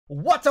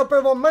What's up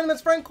everyone, my name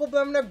is Frank, hope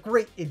I'm having a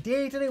great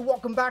day today.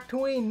 Welcome back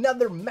to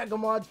another Mega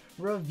Modz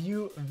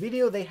review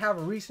video. They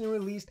have recently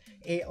released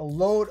a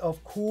load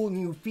of cool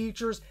new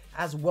features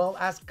as well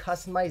as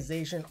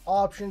customization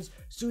options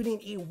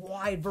suiting a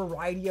wide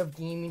variety of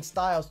gaming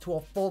styles, to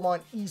a full-on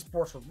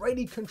esports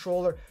ready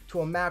controller, to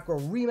a macro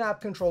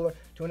remap controller,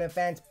 to an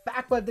advanced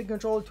back button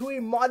controller, to a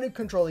modded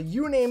controller,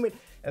 you name it.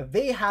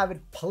 They have it,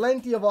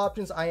 plenty of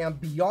options. I am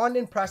beyond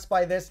impressed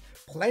by this.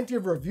 Plenty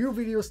of review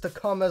videos to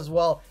come as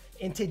well.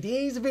 In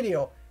today's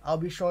video, I'll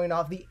be showing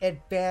off the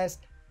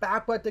advanced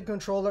back button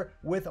controller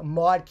with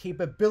mod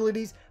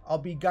capabilities. I'll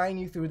be guiding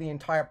you through the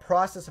entire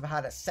process of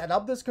how to set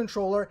up this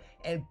controller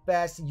and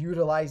best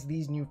utilize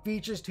these new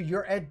features to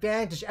your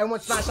advantage.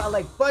 Everyone smash that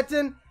like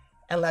button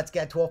and let's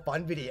get to a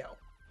fun video.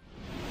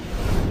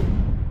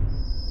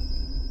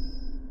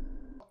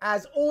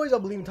 As always, I'll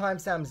be leaving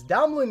timestamps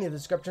down below in the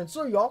description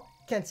so y'all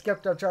can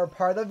skip to whichever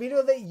part of the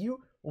video that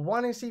you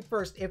want to see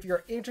first. If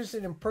you're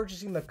interested in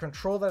purchasing the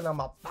controller that I'm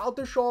about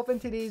to show off in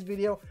today's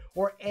video,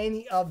 or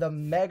any of the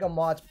Mega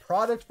Modz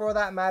products for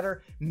that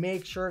matter,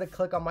 make sure to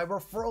click on my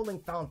referral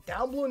link found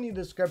down below in the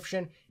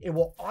description. It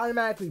will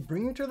automatically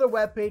bring you to the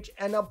webpage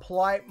and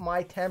apply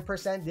my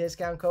 10%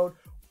 discount code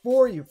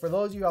for you. For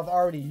those of you who have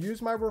already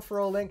used my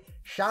referral link,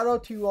 shout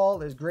out to you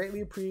all. It's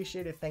greatly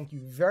appreciated. Thank you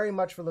very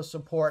much for the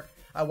support.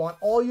 I want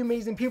all you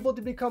amazing people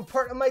to become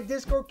part of my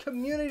Discord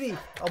community.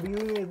 I'll be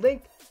leaving a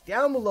link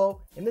down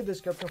below in the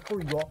description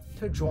for you all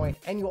to join,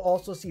 and you'll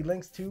also see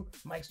links to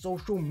my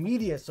social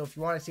media. So if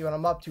you want to see what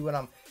I'm up to when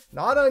I'm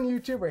not on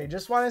YouTube, or you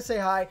just want to say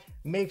hi,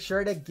 make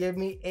sure to give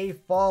me a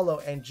follow.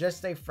 And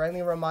just a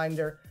friendly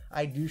reminder,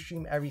 I do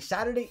stream every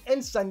Saturday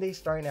and Sunday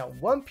starting at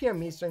 1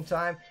 p.m. Eastern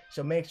time,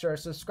 so make sure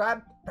to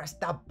subscribe, press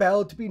that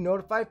bell to be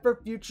notified for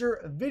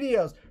future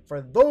videos.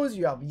 For those of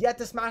you who have yet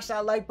to smash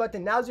that like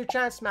button, now's your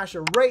chance. Smash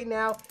it right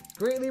now.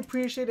 Greatly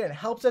appreciated and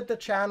helps out the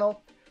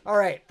channel. All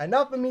right,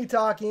 enough of me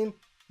talking.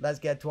 Let's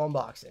get to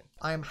unboxing.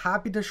 I am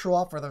happy to show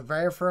off for the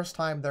very first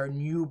time their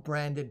new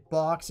branded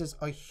boxes.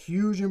 A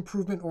huge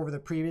improvement over the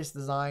previous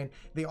design.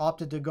 They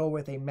opted to go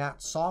with a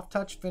matte soft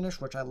touch finish,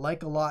 which I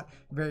like a lot.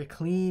 Very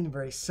clean,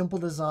 very simple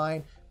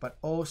design, but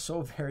oh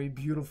so very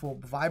beautiful,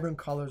 vibrant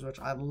colors, which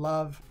I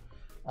love.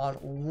 On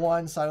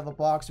one side of the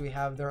box, we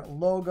have their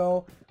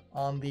logo.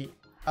 On the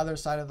other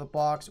side of the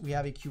box, we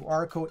have a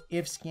QR code.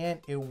 If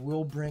scanned, it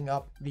will bring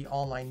up the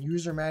online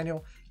user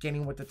manual.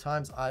 Getting with the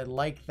times, I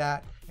like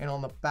that. And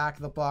on the back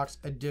of the box,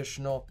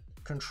 additional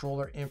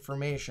controller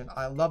information.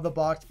 I love the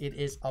box. It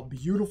is a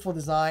beautiful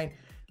design,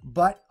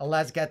 but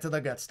let's get to the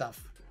good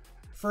stuff.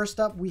 First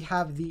up, we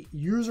have the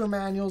user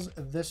manuals.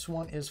 This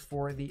one is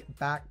for the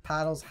back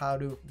paddles, how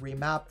to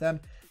remap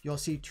them. You'll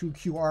see 2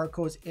 QR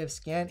codes. If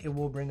scanned, it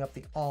will bring up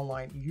the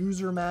online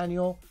user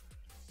manual.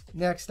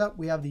 Next up,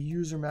 we have the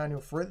user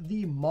manual for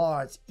the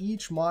mods.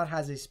 Each mod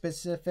has a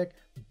specific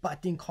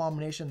button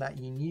combination that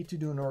you need to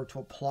do in order to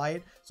apply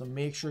it, so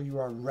make sure you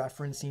are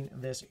referencing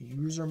this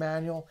user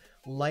manual.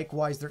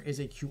 Likewise, there is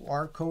a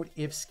QR code.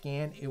 If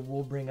scanned, it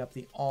will bring up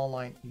the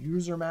online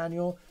user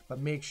manual, but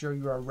make sure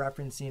you are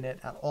referencing it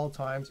at all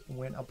times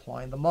when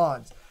applying the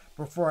mods.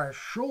 Before I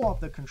show off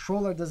the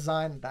controller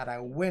design that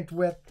I went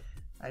with,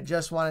 I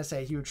just want to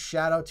say a huge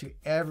shout out to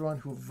everyone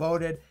who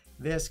voted.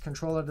 This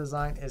controller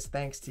design is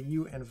thanks to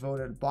you and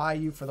voted by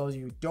you. For those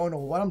of you who don't know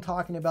what I'm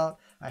talking about,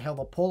 I held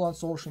a poll on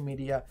social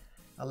media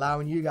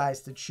allowing you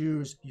guys to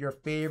choose your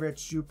favorite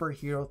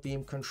superhero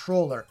themed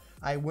controller.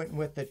 I went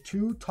with the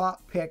 2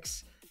 top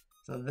picks.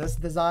 So this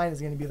design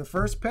is going to be the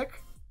first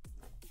pick.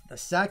 The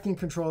second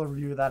controller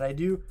review that I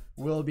do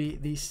will be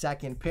the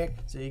second pick.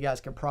 So you guys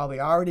can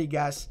probably already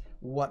guess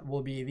what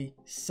will be the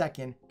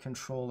second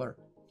controller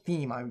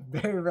theme. I'm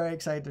very, very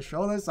excited to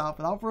show this off.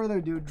 Without further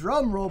ado,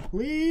 drum roll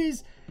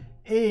please.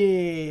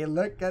 Hey,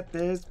 look at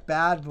this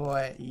bad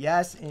boy.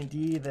 Yes,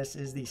 indeed, this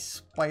is the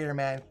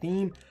Spider-Man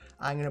theme.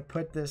 I'm going to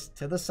put this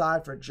to the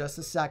side for just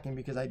a second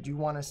because I do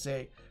want to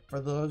say, for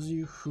those of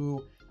you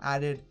who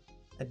added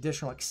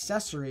additional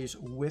accessories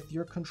with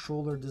your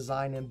controller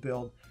design and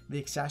build, the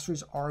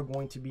accessories are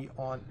going to be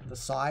on the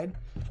side.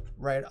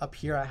 Right up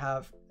here, I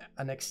have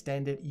an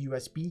extended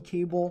USB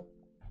cable.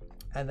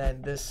 And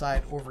then this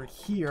side over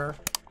here,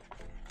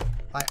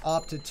 I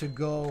opted to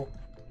go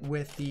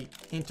with the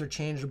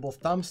interchangeable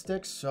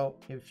thumbsticks. So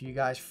if you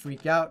guys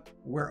freak out,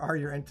 where are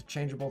your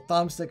interchangeable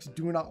thumbsticks?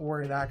 Do not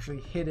worry, they're actually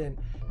hidden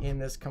in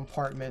this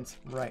compartment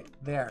right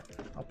there.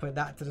 I'll put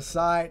that to the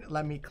side.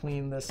 Let me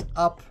clean this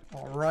up.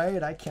 All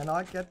right, I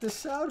cannot get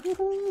this out.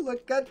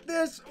 Look at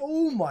this.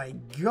 Oh my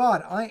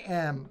God, I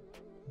am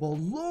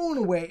blown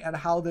away at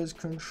how this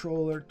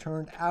controller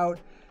turned out.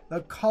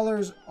 The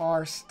colors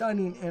are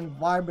stunning and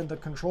vibrant. The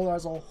controller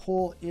as a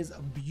whole is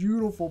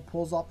beautiful.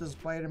 Pulls off the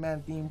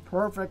Spider-Man theme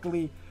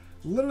perfectly.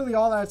 Literally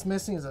all that's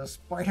missing is a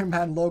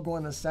Spider-Man logo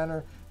in the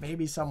center.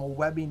 Maybe some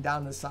webbing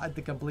down the side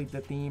to complete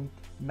the theme.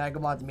 Mega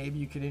Modz, maybe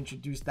you could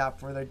introduce that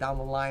further down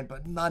the line.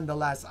 But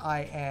nonetheless,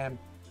 I am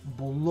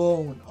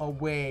blown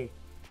away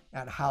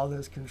at how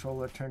this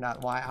controller turned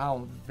out. Why,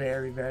 I'm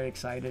very, very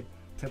excited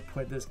to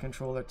put this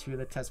controller to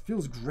the test.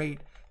 Feels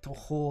great to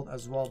hold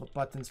as well. The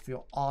buttons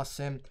feel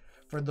awesome.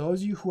 For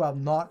those of you who have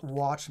not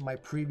watched my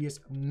previous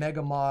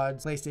Mega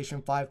Modz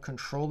PlayStation 5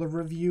 controller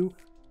review,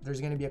 there's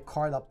going to be a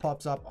card that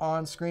pops up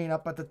on screen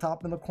up at the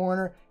top in the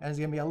corner, and there's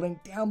going to be a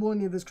link down below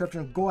in the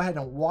description. Go ahead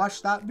and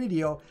watch that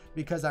video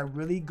because I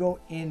really go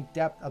in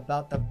depth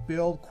about the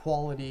build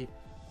quality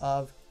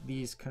of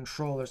these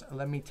controllers.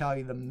 Let me tell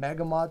you, the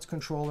Mega Modz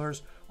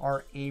controllers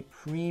are a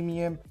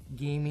premium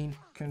gaming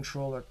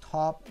controller,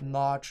 top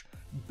notch,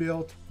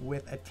 built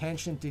with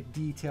attention to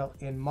detail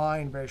in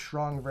mind, very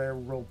strong, very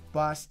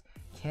robust,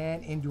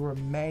 can endure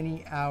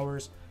many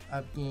hours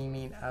of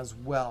gaming as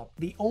well.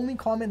 The only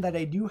comment that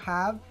I do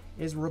have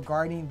is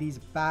regarding these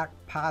back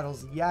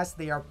paddles. Yes,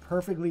 they are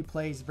perfectly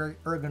placed, very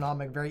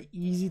ergonomic, very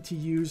easy to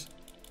use.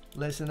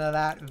 Listen to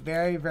that,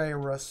 very, very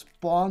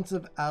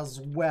responsive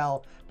as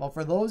well. But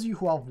for those of you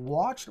who have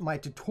watched my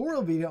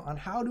tutorial video on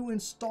how to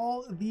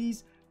install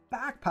these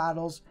back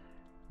paddles,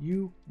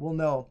 you will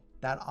know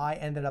that I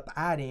ended up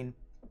adding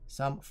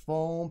some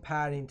foam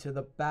padding to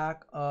the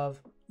back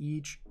of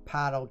each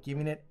paddle,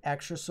 giving it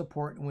extra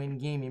support when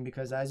gaming,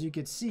 because as you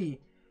can see,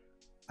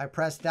 I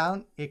press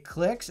down, it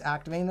clicks,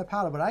 activating the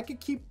paddle, but I could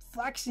keep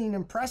flexing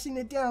and pressing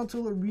it down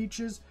until it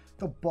reaches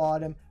the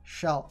bottom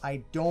shell.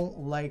 I don't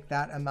like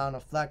that amount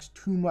of flex,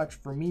 too much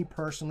for me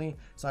personally,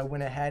 so I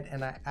went ahead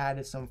and I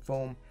added some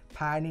foam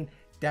padding.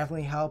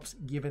 Definitely helps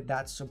give it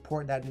that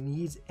support that it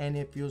needs, and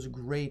it feels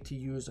great to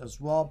use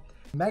as well.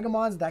 Mega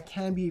Modz, that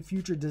can be a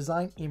future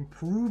design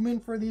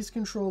improvement for these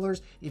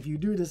controllers. If you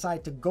do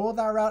decide to go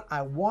that route,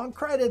 I want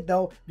credit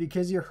though,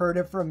 because you heard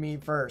it from me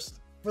first.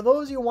 For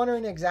those of you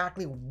wondering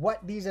exactly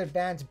what these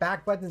advanced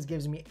back buttons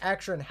gives me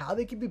extra and how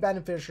they can be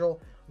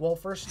beneficial, well,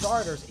 for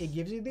starters, it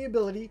gives you the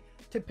ability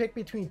to pick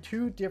between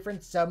two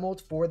different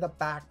submodes for the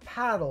back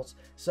paddles.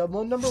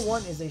 Submode number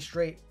 1 is a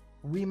straight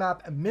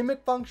remap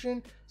mimic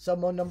function.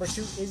 Submode number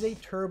 2 is a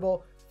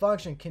turbo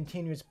function,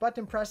 continuous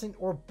button pressing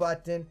or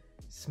button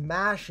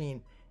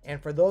smashing. And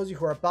for those of you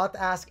who are about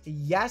to ask,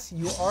 yes,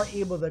 you are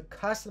able to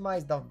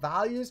customize the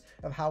values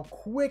of how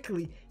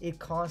quickly it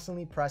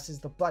constantly presses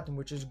the button,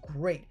 which is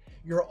great.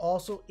 You're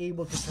also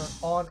able to turn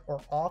on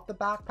or off the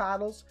back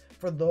paddles.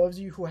 For those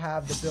of you who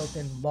have the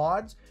built-in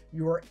mods,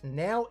 you are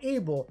now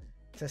able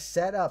to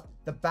set up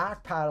the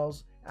back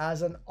paddles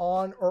as an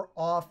on or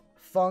off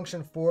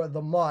function for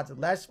the mods.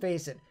 Let's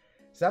face it,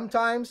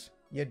 sometimes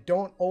you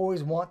don't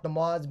always want the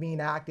mods being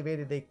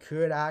activated. They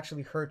could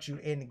actually hurt you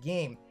in the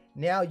game.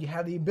 Now you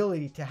have the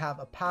ability to have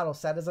a paddle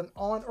set as an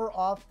on or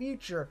off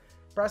feature.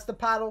 Press the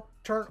paddle,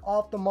 turn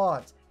off the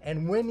mods,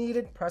 and when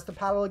needed, press the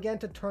paddle again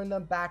to turn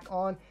them back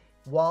on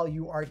while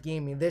you are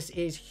gaming. This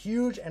is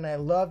huge, and I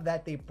love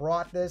that they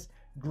brought this.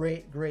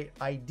 Great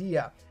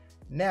idea.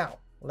 Now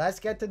let's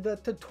get to the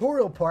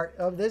tutorial part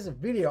of this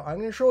video. I'm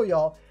going to show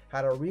y'all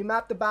how to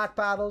remap the back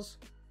paddles,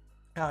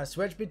 how to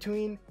switch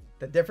between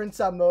the different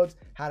submodes,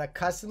 how to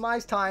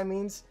customize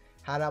timings,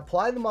 how to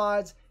apply the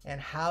mods, and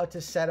how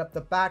to set up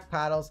the back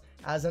paddles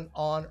as an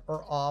on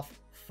or off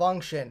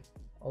function.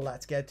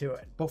 Let's get to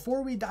it.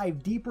 Before we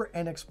dive deeper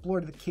and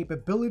explore the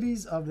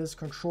capabilities of this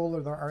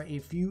controller, there are a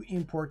few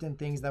important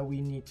things that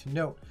we need to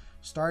note.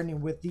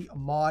 Starting with the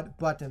mod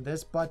button.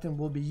 This button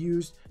will be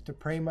used to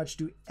pretty much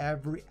do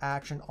every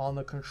action on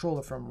the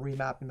controller, from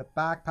remapping the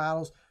back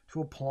paddles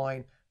to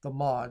applying the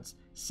mods.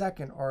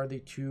 Second are the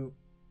two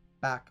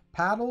back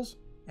paddles,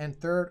 and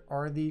third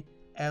are the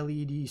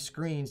LED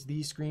screens.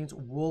 These screens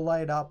will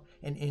light up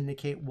and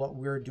indicate what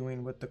we're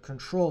doing with the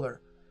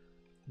controller.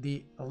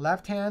 The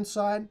left hand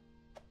side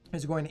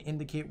is going to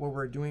indicate what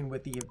we're doing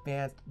with the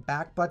advanced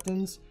back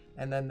buttons,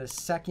 and then the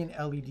second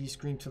LED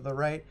screen to the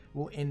right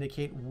will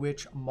indicate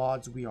which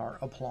mods we are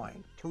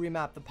applying. To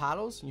remap the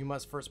paddles, you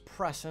must first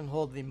press and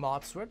hold the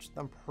mod switch,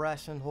 then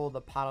press and hold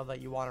the paddle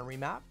that you want to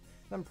remap,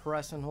 then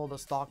press and hold the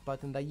stock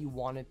button that you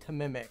wanted to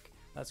mimic.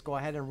 Let's go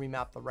ahead and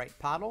remap the right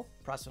paddle.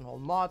 Press and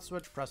hold mod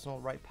switch, press and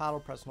hold right paddle,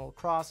 press and hold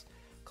cross.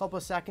 Couple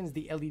of seconds,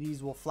 the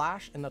LEDs will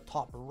flash and the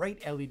top right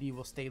LED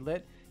will stay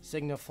lit,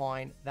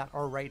 signifying that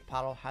our right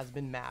paddle has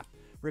been mapped.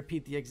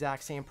 Repeat the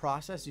exact same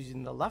process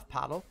using the left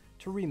paddle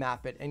to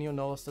remap it, and you'll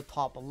notice the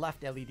top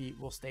left LED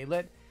will stay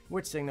lit,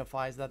 which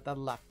signifies that the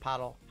left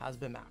paddle has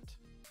been mapped.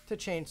 To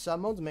change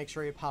submodes, make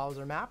sure your paddles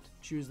are mapped.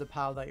 Choose the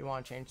paddle that you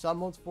want to change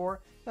submodes for,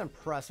 then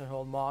press and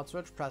hold mod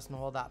switch, press and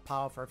hold that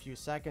paddle for a few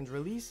seconds,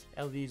 release,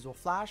 LEDs will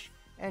flash,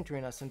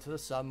 entering us into the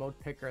submode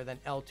picker. Then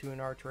L2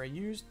 and R2 are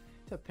used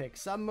to pick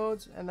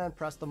submodes, and then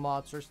press the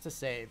mod switch to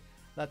save.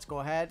 Let's go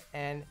ahead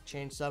and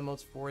change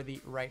submodes for the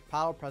right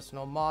paddle. Press and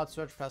hold mod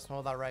switch, press and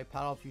hold that right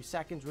paddle a few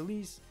seconds,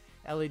 release,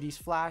 LEDs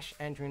flash,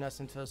 entering us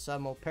into the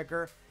submode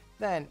picker.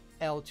 Then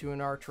L2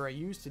 and R2 are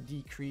used to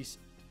decrease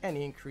and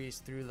increase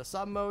through the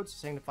submodes,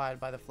 signified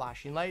by the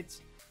flashing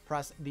lights.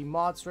 Press the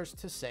mod switch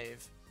to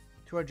save.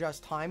 To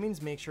adjust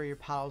timings, make sure your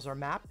paddles are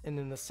mapped and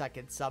in the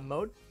second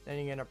submode. Then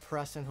you're going to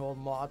press and hold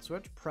mod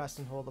switch, press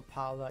and hold the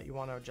paddle that you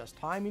want to adjust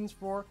timings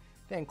for,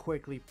 then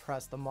quickly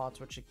press the mod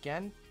switch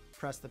again,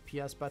 press the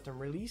PS button,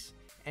 release,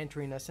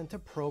 entering us into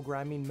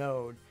programming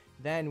mode.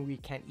 Then we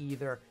can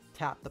either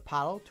tap the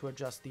paddle to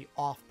adjust the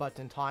off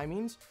button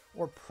timings,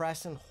 or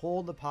press and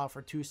hold the paddle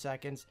for 2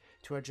 seconds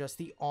to adjust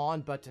the on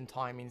button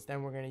timings.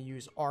 Then we're going to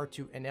use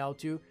R2 and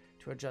L2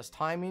 to adjust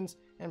timings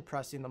and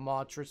pressing the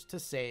mod switch to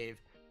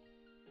save.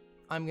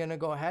 I'm going to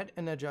go ahead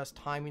and adjust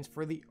timings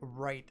for the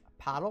right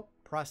paddle.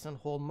 Press and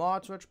hold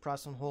mod switch,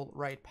 press and hold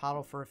right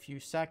paddle for a few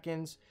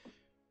seconds.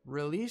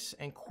 Release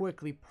and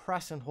quickly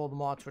press and hold the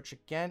mod switch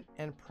again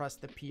and press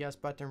the PS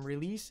button.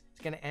 Release.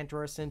 It's going to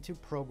enter us into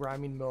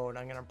programming mode.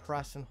 I'm going to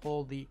press and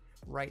hold the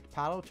right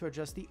paddle to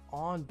adjust the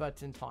on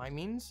button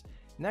timings.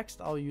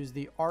 Next, I'll use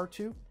the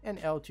R2 and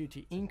L2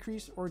 to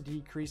increase or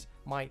decrease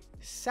my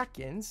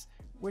seconds,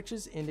 which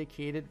is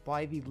indicated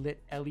by the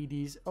lit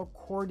LEDs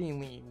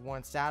accordingly.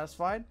 Once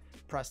satisfied,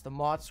 press the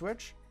mod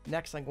switch.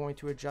 Next, I'm going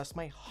to adjust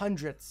my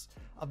hundredths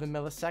of a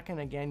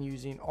millisecond, again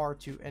using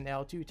R2 and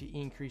L2 to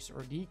increase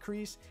or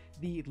decrease.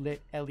 The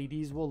lit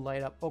LEDs will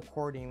light up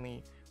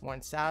accordingly.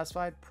 Once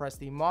satisfied, press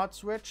the mod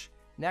switch.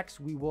 Next,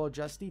 we will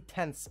adjust the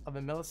tenths of a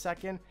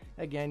millisecond,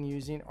 again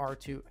using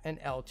R2 and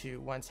L2.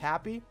 Once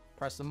happy,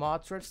 press the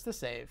mod switch to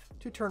save.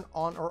 To turn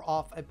on or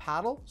off a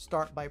paddle,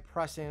 start by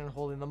pressing and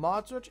holding the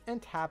mod switch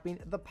and tapping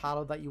the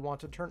paddle that you want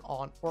to turn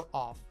on or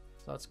off.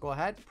 So let's go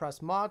ahead,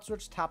 press mod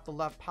switch, tap the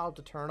left paddle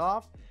to turn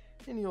off,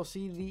 and you'll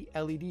see the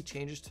LED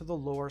changes to the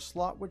lower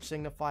slot, which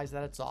signifies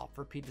that it's off.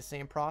 Repeat the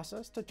same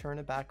process to turn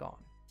it back on.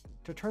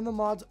 To turn the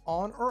mods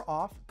on or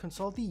off,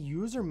 consult the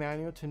user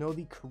manual to know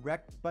the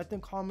correct button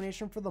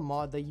combination for the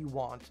mod that you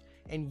want.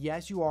 And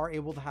yes, you are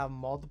able to have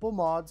multiple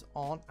mods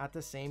on at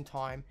the same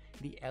time.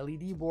 The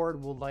LED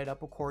board will light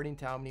up according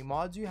to how many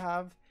mods you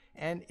have,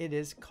 and it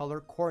is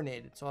color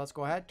coordinated. So let's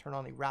go ahead, turn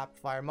on the rapid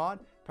fire mod,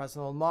 press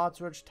the mod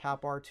switch,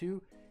 tap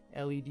R2,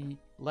 LED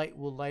light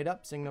will light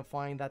up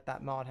signifying that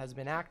that mod has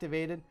been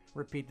activated.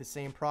 Repeat the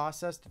same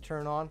process to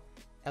turn on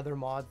other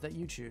mods that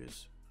you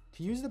choose.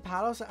 To use the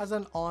paddles as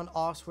an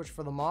on-off switch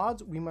for the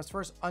mods, we must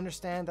first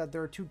understand that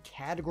there are two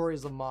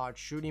categories of mods,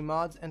 shooting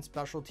mods and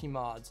specialty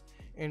mods.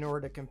 In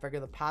order to configure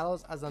the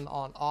paddles as an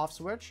on-off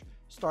switch,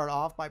 start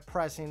off by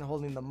pressing and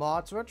holding the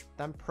mod switch,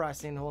 then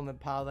pressing and holding the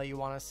paddle that you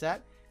want to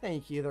set. Then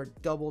you can either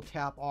double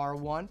tap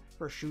R1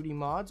 for shooting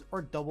mods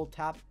or double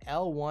tap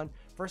L1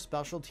 for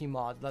specialty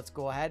mods. Let's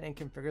go ahead and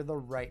configure the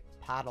right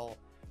paddle.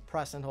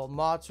 Press and hold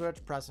mod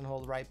switch, press and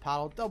hold right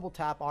paddle, double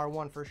tap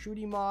R1 for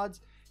shooting mods.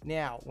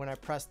 Now, when I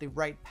press the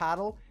right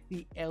paddle,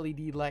 the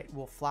LED light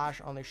will flash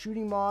on the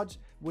shooting mods,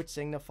 which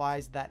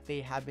signifies that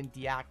they have been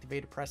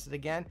deactivated. Press it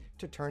again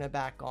to turn it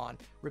back on.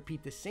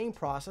 Repeat the same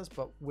process,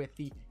 but with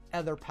the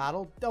other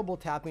paddle, double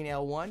tapping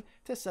L1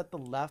 to set the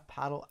left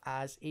paddle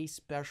as a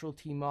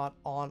specialty mod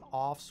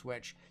on-off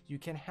switch. You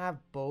can have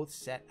both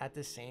set at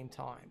the same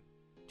time.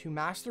 To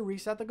master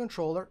reset the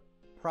controller,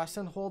 press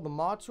and hold the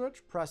mod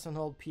switch, press and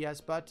hold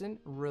PS button,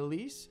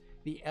 release.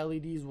 The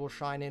LEDs will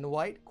shine in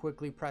white.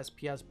 Quickly press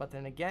PS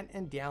button again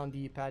and down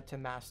D-pad to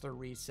master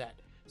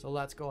reset. So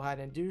let's go ahead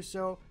and do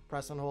so.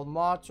 Press and hold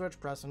mod switch,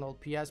 press and hold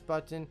PS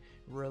button,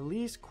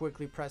 release,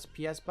 quickly press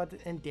PS button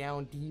and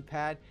down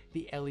D-pad.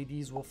 The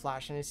LEDs will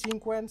flash in a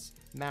sequence,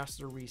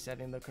 master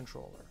resetting the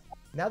controller.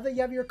 Now that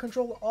you have your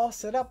controller all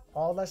set up,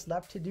 all that's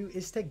left to do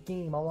is to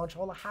game. I want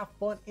you all to have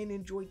fun and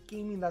enjoy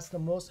gaming. That's the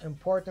most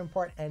important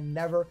part, and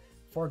never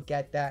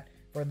forget that.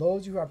 For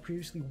those who have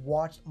previously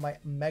watched my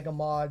Mega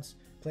Modz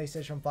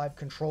PlayStation 5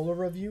 controller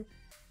review,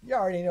 you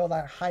already know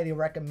that I highly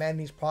recommend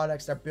these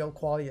products. Their build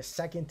quality is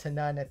second to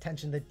none.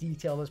 Attention to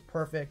detail is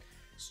perfect.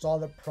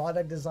 Solid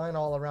product design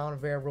all around,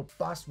 very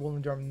robust, will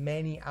endure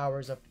many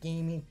hours of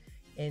gaming.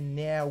 And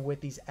now with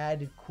these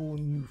added cool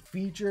new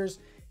features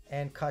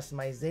and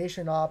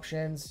customization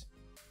options,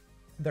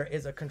 there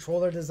is a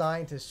controller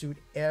designed to suit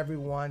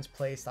everyone's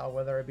playstyle,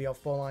 whether it be a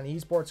full-on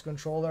esports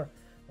controller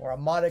or a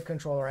modded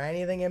controller, or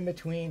anything in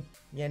between,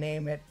 you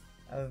name it,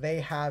 they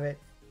have it,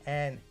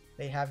 and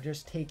they have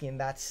just taken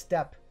that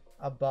step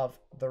above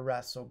the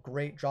rest. So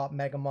great job,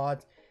 Mega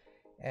Modz.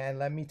 And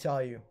let me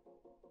tell you,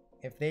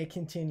 if they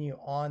continue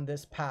on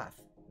this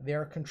path,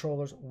 their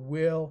controllers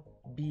will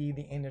be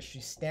the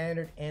industry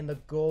standard and the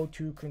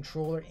go-to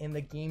controller in the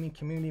gaming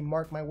community.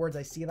 Mark my words,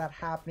 I see that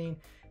happening.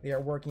 They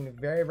are working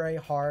very, very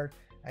hard.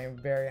 I am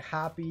very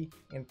happy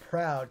and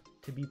proud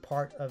to be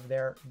part of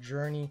their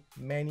journey.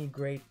 Many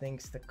great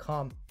things to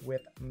come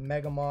with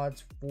Mega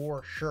Modz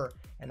for sure.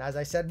 And as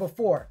I said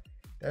before,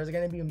 there's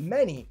going to be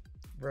many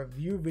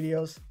review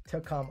videos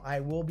to come. I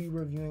will be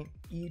reviewing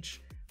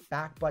each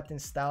back button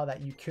style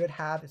that you could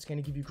have. It's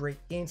going to give you great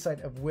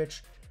insight of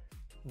which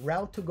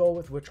route to go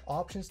with, which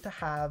options to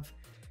have.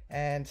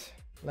 And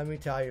let me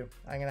tell you,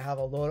 I'm going to have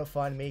a load of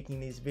fun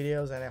making these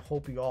videos, and I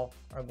hope you all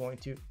are going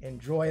to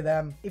enjoy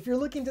them. If you're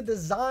looking to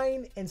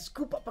design and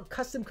scoop up a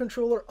custom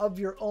controller of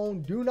your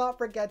own, do not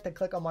forget to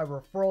click on my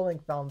referral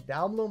link found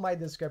down below my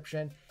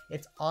description.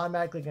 It's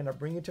automatically going to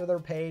bring you to their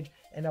page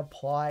and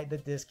apply the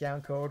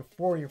discount code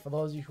for you. For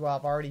those of you who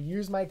have already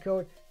used my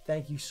code,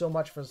 thank you so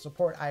much for the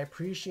support. I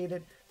appreciate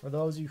it. For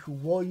those of you who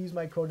will use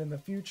my code in the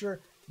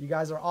future, you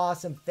guys are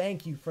awesome.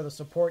 Thank you for the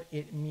support.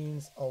 It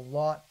means a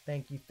lot.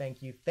 Thank you,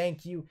 thank you,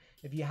 thank you.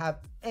 If you have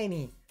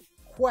any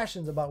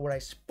questions about what I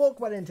spoke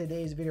about in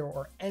today's video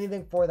or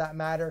anything for that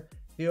matter,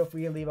 feel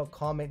free to leave a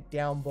comment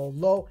down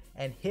below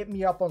and hit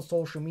me up on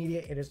social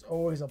media. It is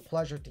always a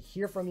pleasure to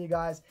hear from you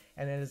guys,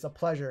 and it is a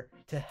pleasure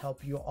to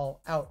help you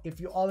all out. If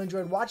you all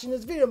enjoyed watching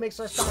this video, make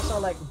sure to smash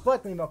that like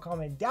button, leave a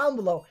comment down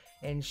below,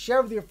 and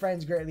share with your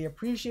friends. Greatly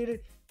appreciated.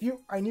 If you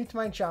are new to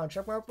my channel,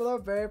 check me out for the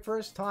very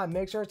first time,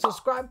 make sure to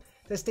subscribe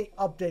to stay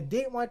up to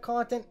date with my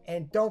content,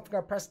 and don't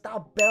forget to press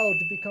that bell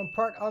to become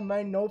part of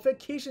my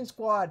notification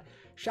squad.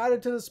 Shout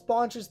out to the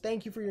sponsors.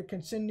 Thank you for your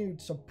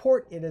continued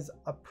support. It is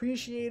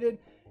appreciated.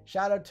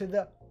 Shout out to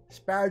the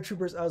Sparrow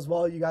Troopers as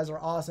well. You guys are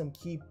awesome.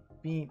 Keep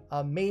being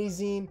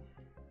amazing.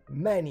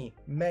 Many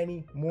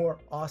more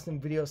awesome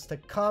videos to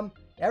come.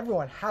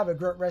 Everyone, have a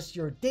great rest of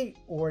your day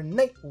or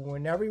night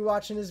whenever you're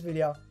watching this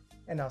video,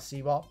 and I'll see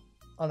you all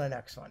on the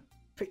next one.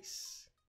 Peace.